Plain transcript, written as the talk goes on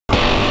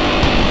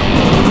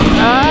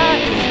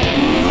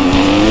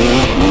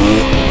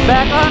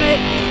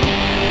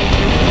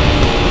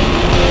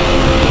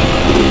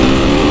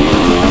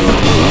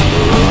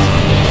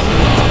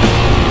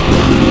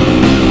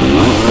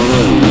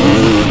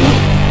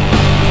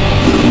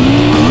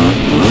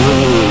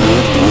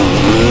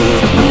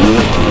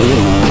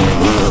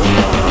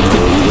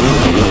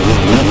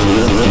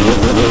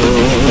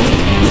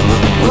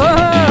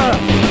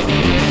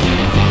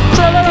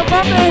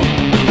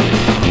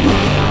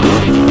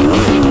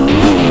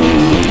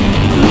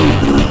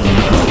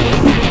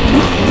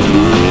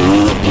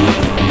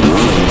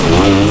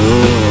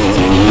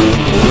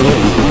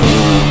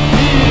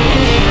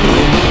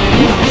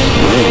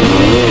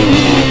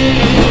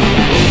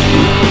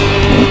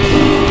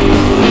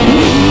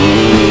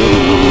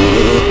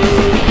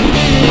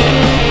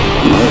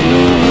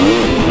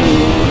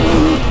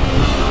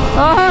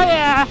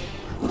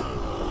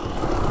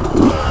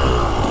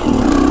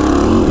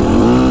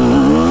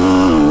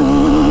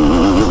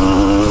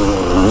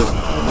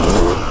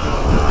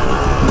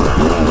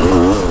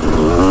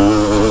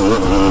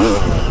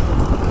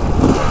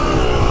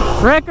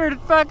record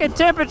fucking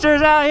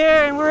temperatures out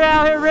here, and we're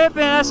out here ripping.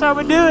 That's how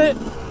we do it.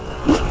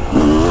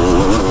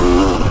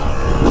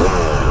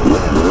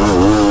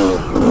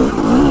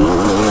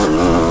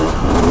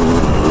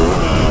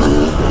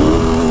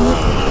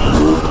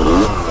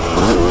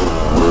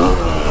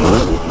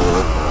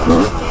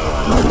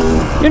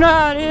 You know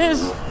how it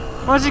is,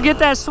 once you get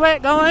that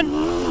sweat going,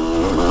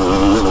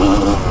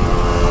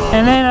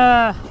 and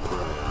then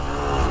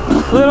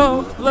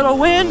little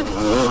wind,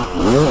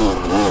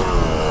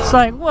 it's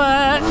like,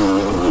 what?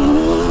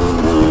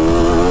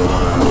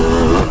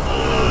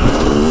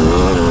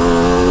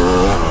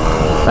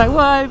 It's like,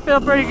 well, you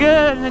feel pretty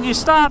good, and then you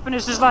stop, and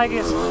it's just like,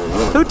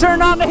 who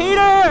turned on the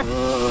heater?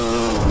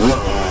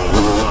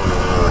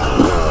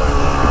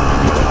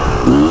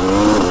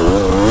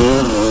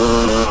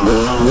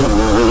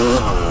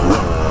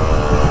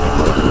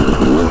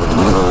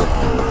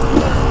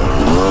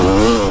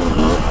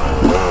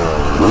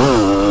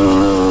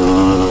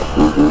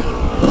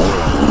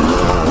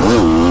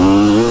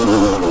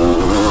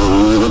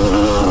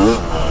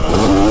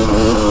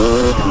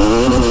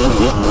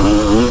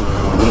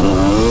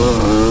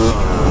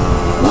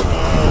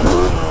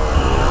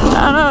 I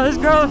don't know, this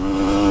girl,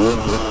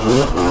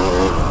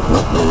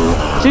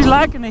 she's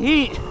liking the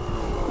heat.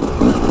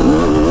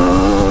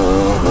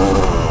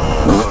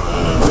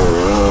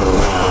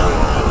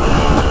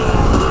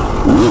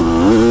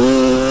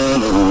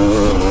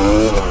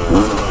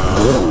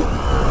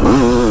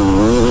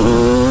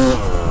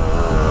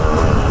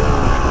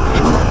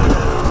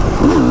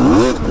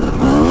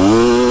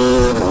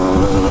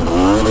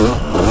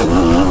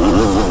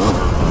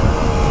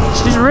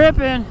 She's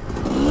ripping.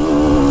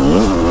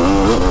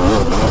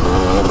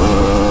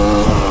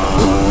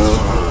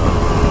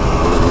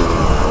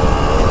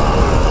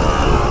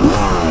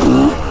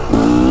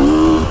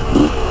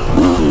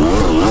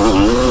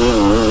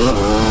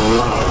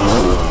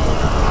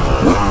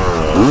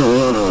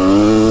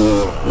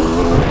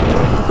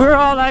 We're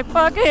all like,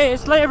 fuck it,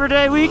 it's Labor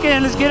Day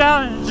weekend, let's get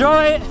out and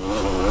enjoy it.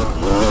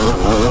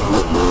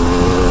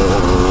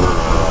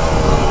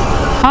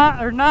 Hot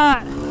or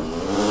not.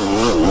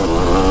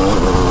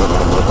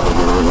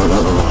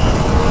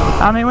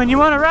 I mean, when you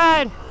want to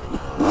ride.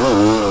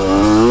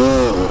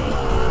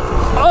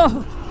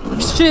 Oh,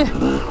 shit.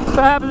 What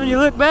happens when you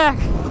look back?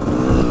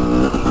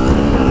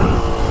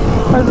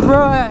 Where's the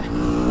bro at?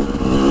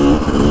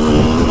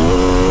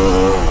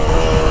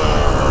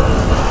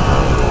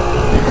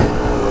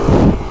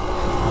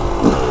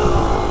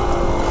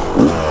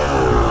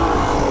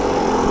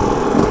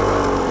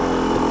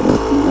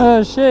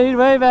 Oh shit, he's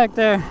way back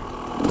there.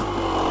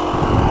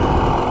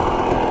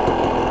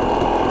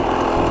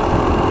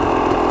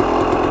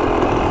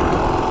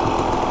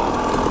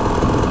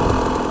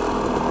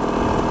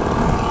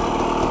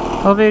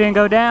 Hope he didn't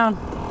go down.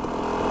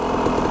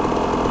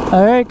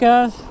 Alright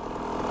guys.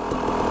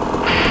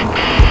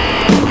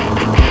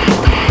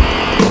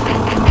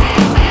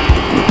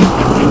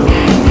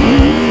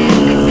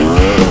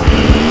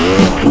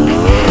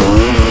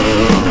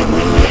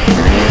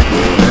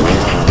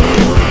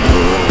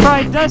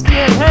 Probably dusty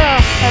as hell.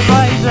 That's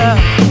why he's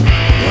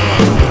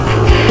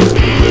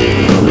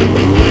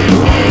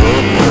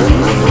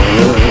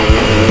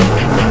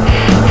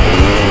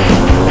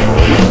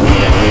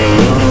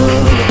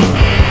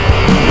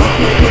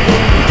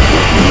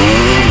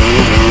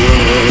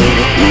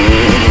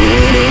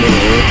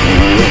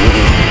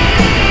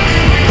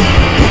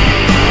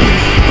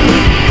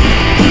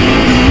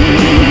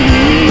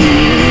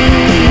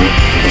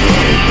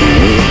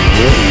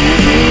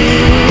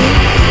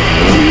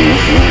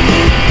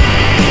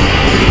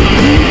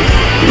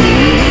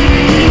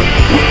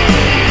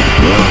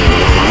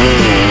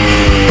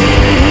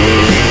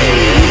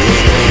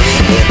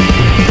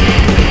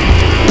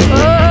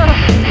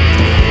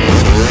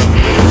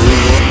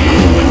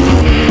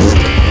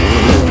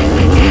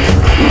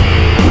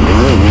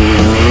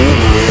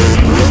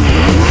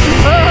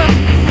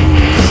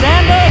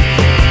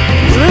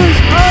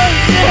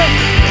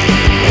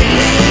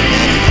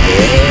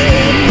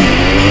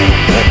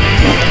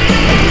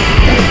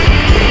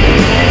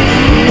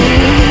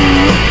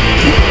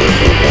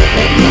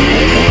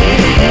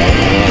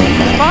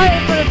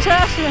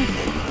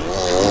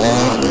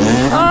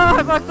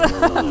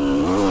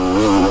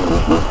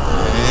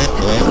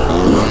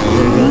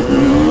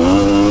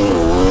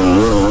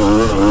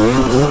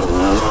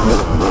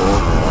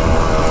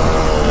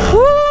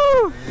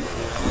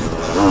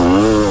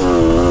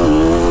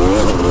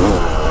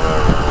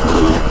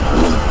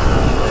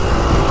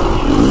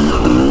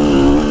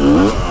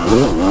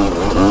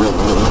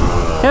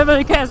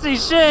Everybody can't see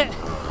shit.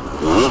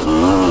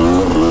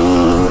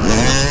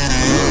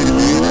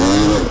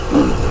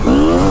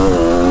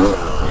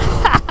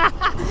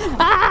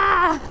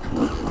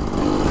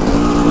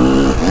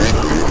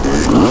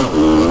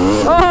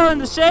 Oh, and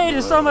the shade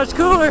is so much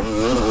cooler.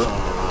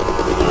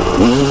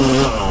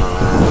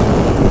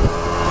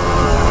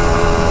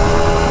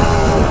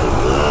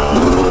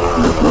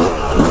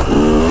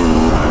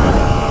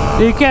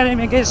 You can't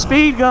even get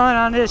speed going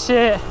on this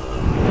shit.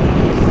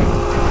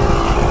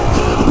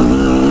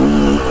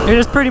 They're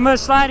just pretty much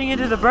sliding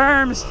into the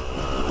berms,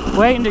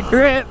 waiting to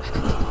grip.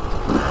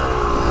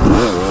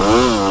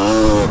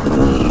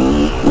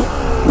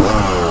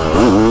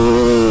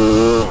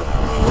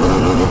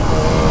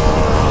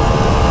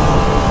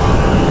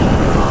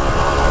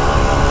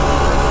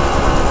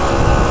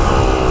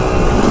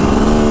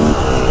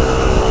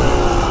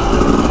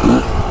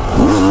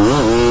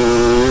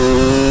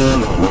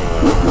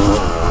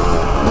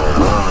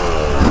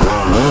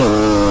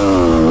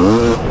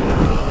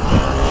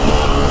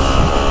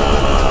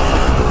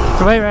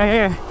 Wait right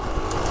here.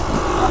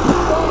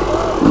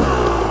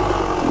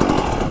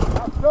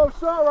 No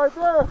shot right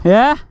there.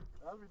 Yeah?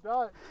 That'll be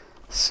done.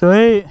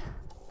 Sweet.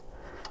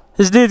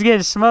 This dude's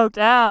getting smoked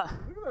out.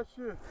 Look at that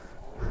shit.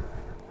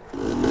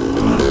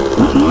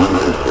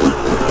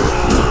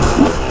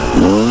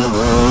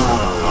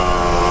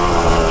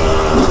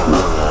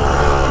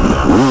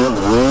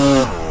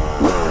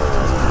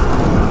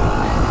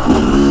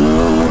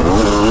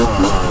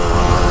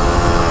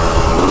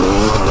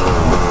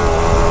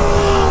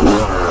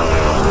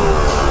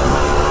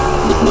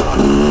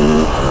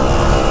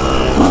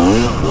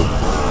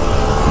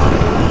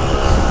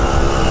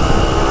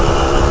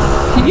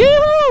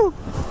 Yoo-hoo!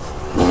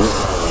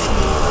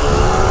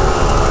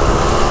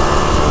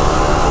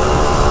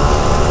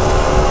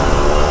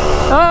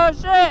 Oh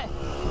shit!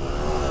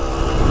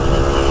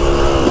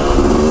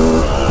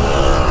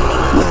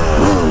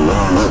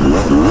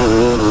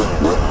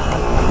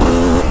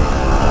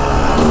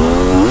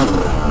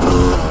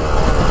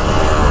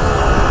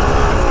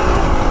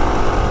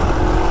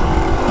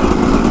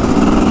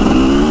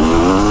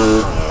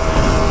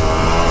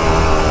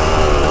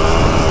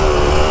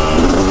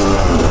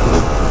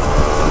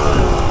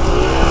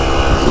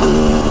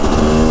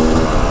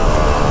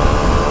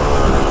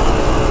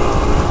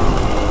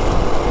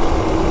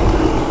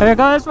 Here,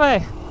 go this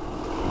way.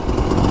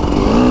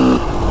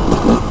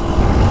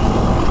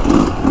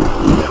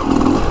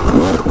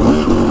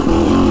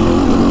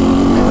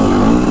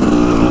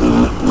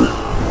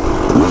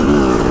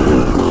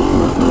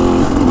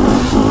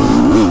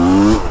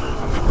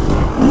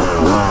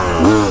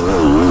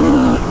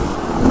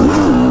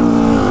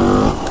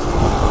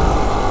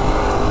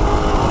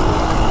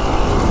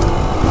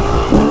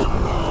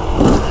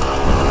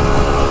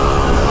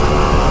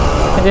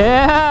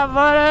 Yeah,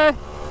 buddy.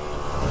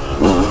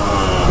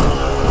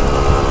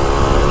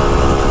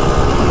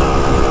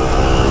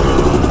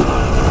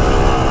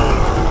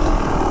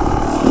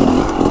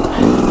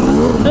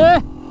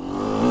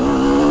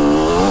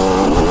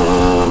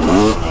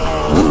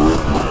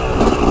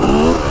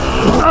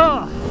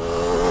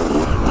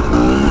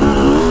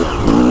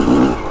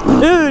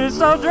 Dude, it's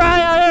so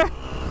dry out here.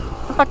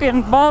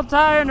 Fucking bald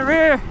tire in the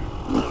rear.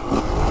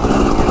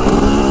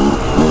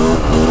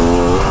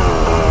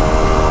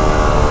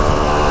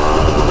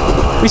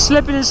 We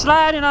slipping and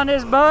sliding on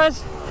this,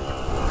 boys.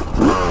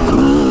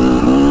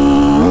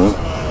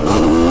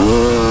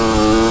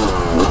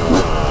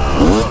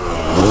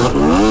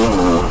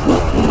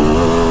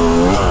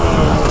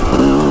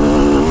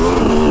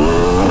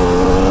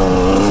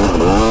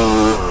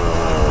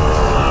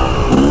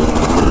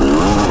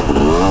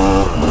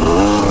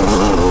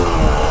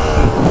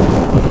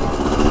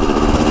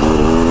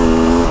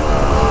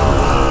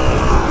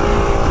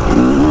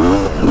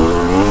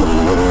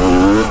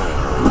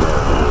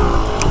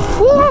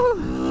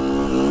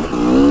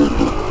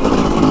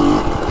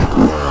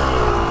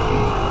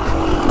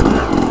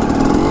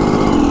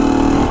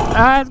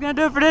 Alright, that's gonna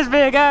do it for this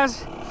video,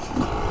 guys.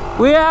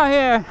 We out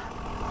here.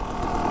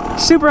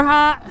 Super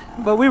hot,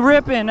 but we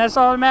ripping. That's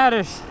all that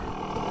matters.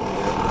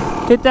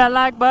 Hit that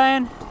like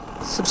button.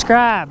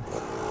 Subscribe.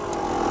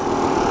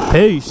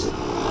 Peace.